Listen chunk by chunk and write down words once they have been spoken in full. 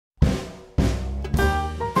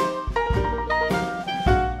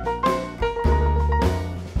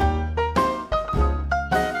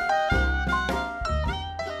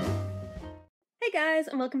guys,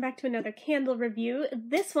 and welcome back to another candle review.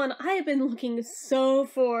 This one I have been looking so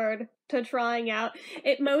forward to trying out.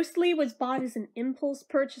 It mostly was bought as an impulse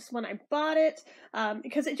purchase when I bought it,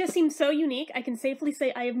 because it just seems so unique. I can safely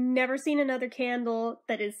say I have never seen another candle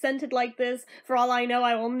that is scented like this. For all I know,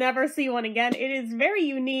 I will never see one again. It is very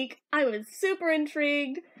unique. I was super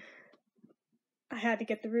intrigued. I had to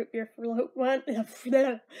get the root beer float one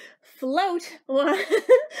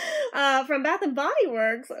from Bath and Body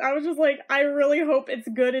Works. I was just like, I really hope it's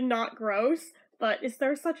good and not gross. But is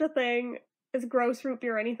there such a thing as gross root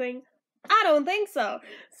beer or anything? I don't think so.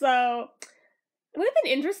 So it would have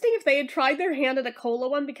been interesting if they had tried their hand at a cola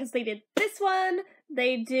one, because they did this one,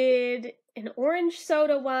 they did an orange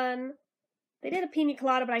soda one, they did a pina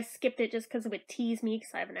colada, but I skipped it just because it would tease me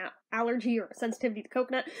because I have an allergy or sensitivity to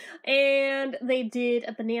coconut. And they did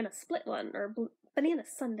a banana split one, or banana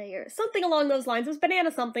sundae, or something along those lines. It was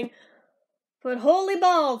banana something. But holy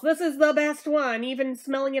balls, this is the best one, even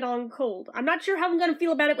smelling it on cold. I'm not sure how I'm going to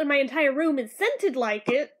feel about it when my entire room is scented like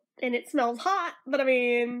it, and it smells hot, but I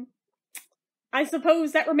mean, I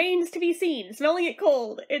suppose that remains to be seen. Smelling it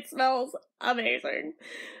cold, it smells amazing.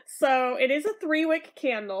 So, it is a 3-wick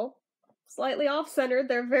candle. Slightly off-centered.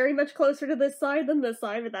 They're very much closer to this side than this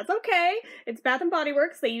side, but that's okay. It's Bath & Body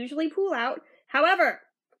Works. They usually pull out. However,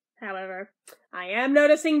 I am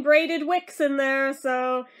noticing braided wicks in there,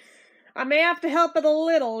 so I may have to help it a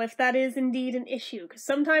little if that is indeed an issue, because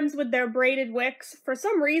sometimes with their braided wicks, for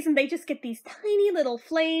some reason, they just get these tiny little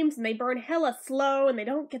flames, and they burn hella slow, and they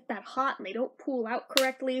don't get that hot, and they don't pull out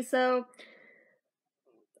correctly, so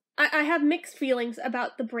I have mixed feelings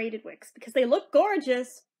about the braided wicks, because they look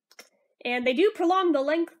gorgeous, and they do prolong the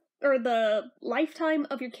length, or the lifetime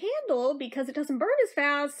of your candle, because it doesn't burn as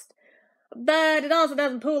fast, but it also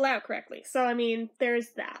doesn't pull out correctly. So, I mean, there's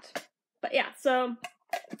that. But yeah, so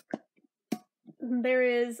there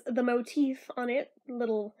is the motif on it,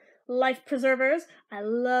 little life preservers. I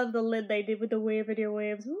love the lid they did with the wavy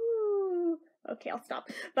waves. Ooh. Okay, I'll stop.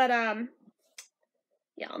 But,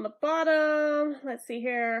 yeah, on the bottom, let's see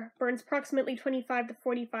here, burns approximately 25 to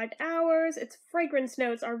 45 hours. Its fragrance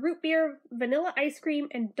notes are root beer, vanilla ice cream,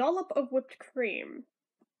 and dollop of whipped cream.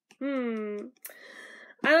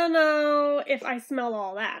 I don't know if I smell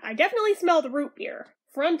all that. I definitely smell the root beer,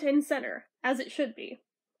 front and center, as it should be.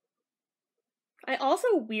 I also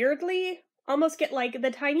weirdly almost get like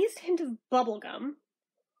the tiniest hint of bubblegum,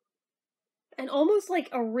 and almost like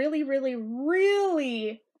a really, really,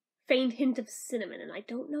 really faint hint of cinnamon, and I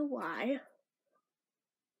don't know why.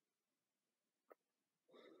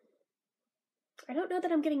 I don't know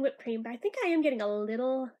that I'm getting whipped cream, but I think I am getting a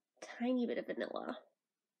little tiny bit of vanilla.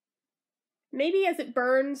 Maybe as it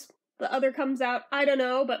burns, the other comes out, I don't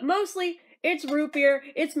know, but mostly it's root beer,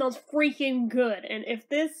 it smells freaking good, and if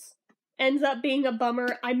this ends up being a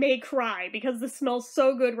bummer, I may cry, because this smells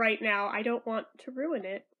so good right now, I don't want to ruin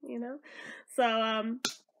it, you know? So,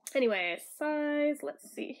 anyway, size,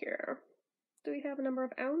 let's see here. Do we have a number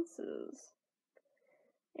of ounces?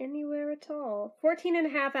 Anywhere at all.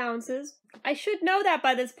 14.5 ounces. I should know that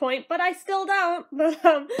by this point, but I still don't.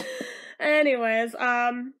 But, anyways,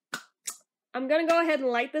 I'm gonna go ahead and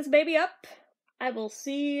light this baby up. I will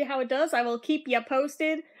see how it does. I will keep ya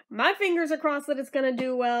posted. My fingers are crossed that it's gonna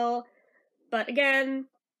do well. But again,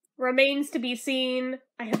 remains to be seen.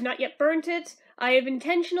 I have not yet burnt it. I have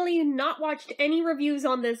intentionally not watched any reviews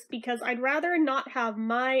on this because I'd rather not have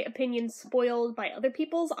my opinions spoiled by other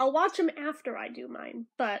people's. I'll watch them after I do mine.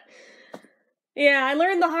 But yeah, I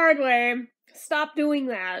learned the hard way. Stop doing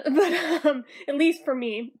that. But at least for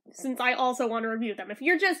me, since I also want to review them. If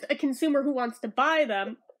you're just a consumer who wants to buy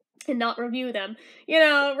them and not review them, you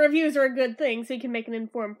know, reviews are a good thing so you can make an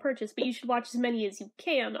informed purchase, but you should watch as many as you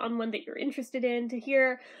can on one that you're interested in to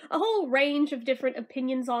hear a whole range of different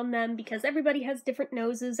opinions on them, because everybody has different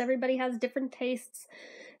noses, everybody has different tastes.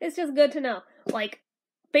 It's just good to know. Like,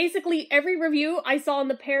 basically every review I saw in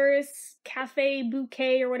the Paris Cafe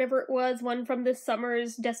Bouquet or whatever it was, one from this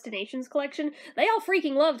summer's Destinations collection, they all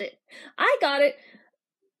freaking loved it. I got it.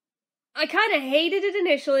 I kind of hated it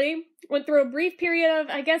initially, went through a brief period of,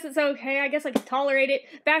 I guess it's okay, I guess I can tolerate it,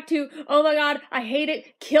 back to, oh my god, I hate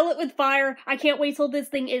it, kill it with fire, I can't wait till this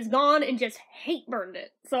thing is gone, and just hate burned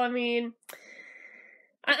it. So, I mean,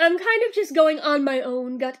 I'm kind of just going on my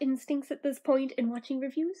own gut instincts at this point and watching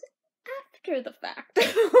reviews after the fact.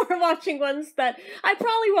 Or watching ones that I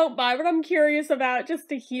probably won't buy, but I'm curious about just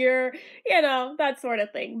to hear, you know, that sort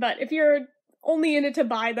of thing. But if you're only in it to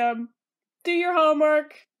buy them, do your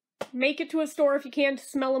homework. Make it to a store if you can to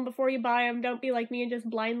smell them before you buy them. Don't be like me and just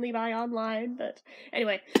blindly buy online. But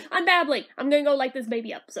anyway, I'm babbling. I'm gonna go light this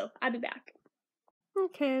baby up, so I'll be back.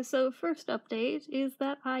 Okay, so first update is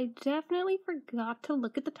that I definitely forgot to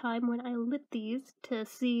look at the time when I lit these to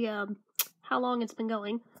see how long it's been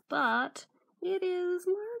going, but it is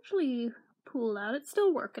largely cool out. It's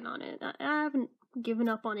still working on it. I haven't given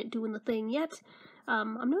up on it doing the thing yet.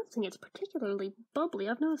 I'm noticing it's particularly bubbly.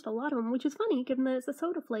 I've noticed a lot of them, which is funny given that it's a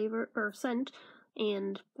soda flavor or scent,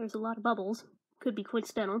 and there's a lot of bubbles. Could be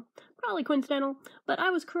coincidental. Probably coincidental, but I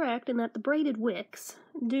was correct in that the braided wicks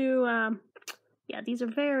do, yeah, these are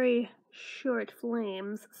very short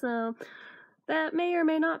flames, so that may or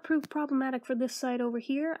may not prove problematic for this side over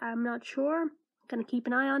here. I'm not sure. Gonna keep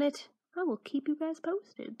an eye on it. I will keep you guys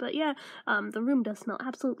posted. But yeah, the room does smell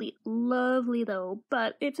absolutely lovely though,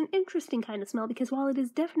 but it's an interesting kind of smell because while it is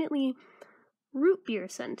definitely root beer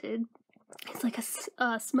scented, it's like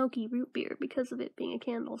a smoky root beer because of it being a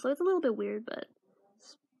candle, so it's a little bit weird, but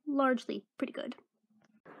it's largely pretty good.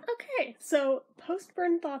 Okay, so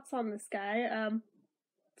post-burn thoughts on this guy.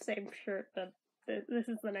 Same shirt, but this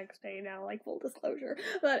is the next day now, like, full disclosure.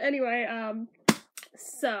 But anyway,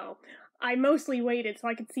 so I mostly waited so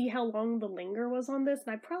I could see how long the linger was on this,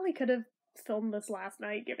 and I probably could have filmed this last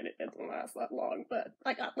night, given it didn't last that long, but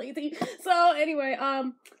I got lazy. So anyway,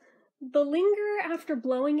 the linger after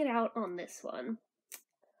blowing it out on this one,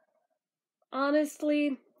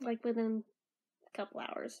 honestly, like within a couple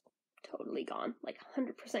hours, totally gone, like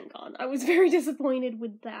 100% gone. I was very disappointed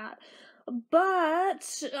with that.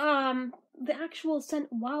 But, the actual scent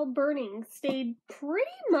while burning stayed pretty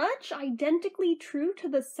much identically true to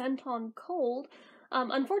the scent on cold.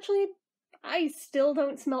 Unfortunately, I still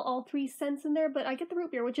don't smell all three scents in there, but I get the root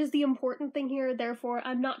beer, which is the important thing here, therefore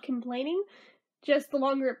I'm not complaining. Just the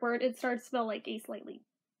longer it burned, it started to smell like a slightly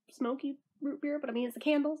smoky root beer, but I mean, it's a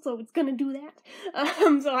candle, so it's gonna do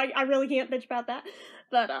that. So I really can't bitch about that.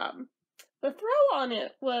 But, the throw on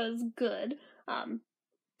it was good.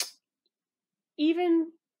 Even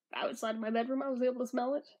outside of my bedroom, I was able to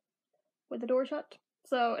smell it with the door shut.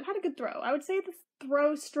 So it had a good throw. I would say the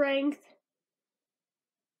throw strength,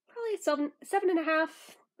 probably 7.5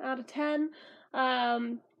 out of 10.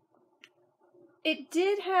 It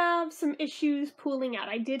did have some issues pooling out.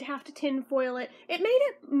 I did have to tin foil it. It made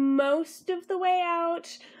it most of the way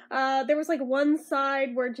out. There was like one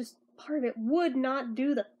side where just part of it would not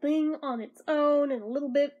do the thing on its own, and a little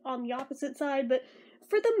bit on the opposite side, but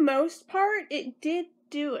for the most part, it did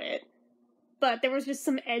do it. But there was just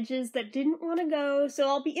some edges that didn't want to go, so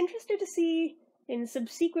I'll be interested to see in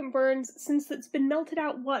subsequent burns, since it's been melted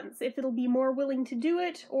out once, if it'll be more willing to do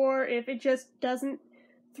it, or if it just doesn't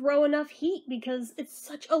throw enough heat, because it's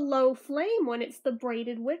such a low flame when it's the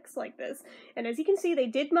braided wicks like this. And as you can see, they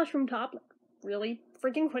did mushroom top, like, really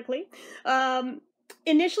freaking quickly.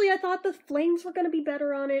 Initially I thought the flames were going to be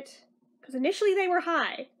better on it, because initially they were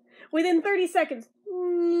high. Within 30 seconds,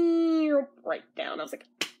 right down. I was like,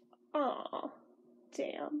 oh,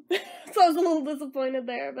 damn. So I was a little disappointed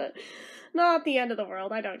there, but not the end of the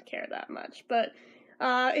world. I don't care that much. But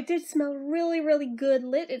it did smell really, really good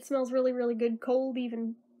lit. It smells really, really good cold,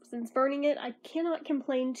 even since burning it. I cannot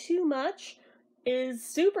complain too much. It is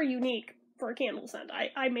super unique for a candle scent.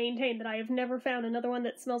 I maintain that I have never found another one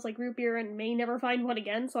that smells like root beer and may never find one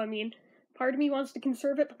again, so I mean, part of me wants to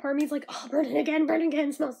conserve it, but part of me is like, oh, burn it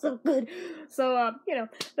again, smells so good. So, you know,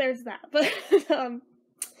 there's that. But,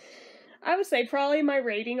 I would say probably my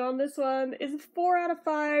rating on this one is 4 out of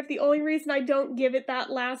 5. The only reason I don't give it that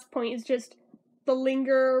last point is just the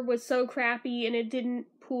linger was so crappy and it didn't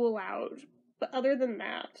pool out. But other than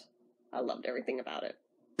that, I loved everything about it.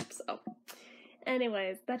 So,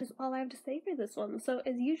 anyways, that is all I have to say for this one. So,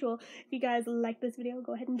 as usual, if you guys like this video,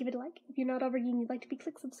 go ahead and give it a like. If you're not already and you'd like to be,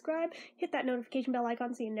 click subscribe. Hit that notification bell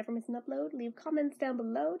icon so you never miss an upload. Leave comments down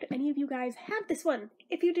below. Do any of you guys have this one?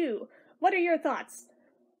 If you do, what are your thoughts?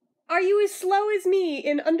 Are you as slow as me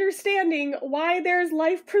in understanding why there's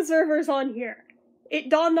life preservers on here? It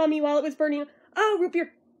dawned on me while it was burning, oh, root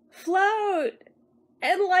beer, float!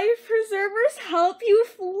 And life preservers help you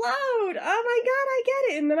float! Oh my god, I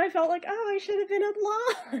get it! And then I felt like, oh, I should have been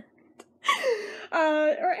applauded.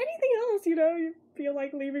 Or anything else, you know, you feel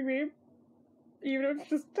like leaving me. Even if it's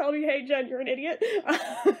just tell me, hey Jen, you're an idiot.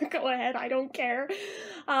 Go ahead, I don't care.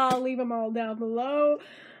 I'll leave them all down below.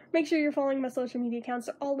 Make sure you're following my social media accounts.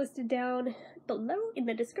 They're all listed down below in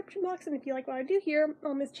the description box. And if you like what I do here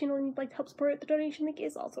on this channel and you'd like to help support it, the donation link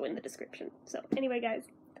is also in the description. So anyway, guys,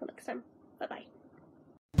 until next time, bye-bye.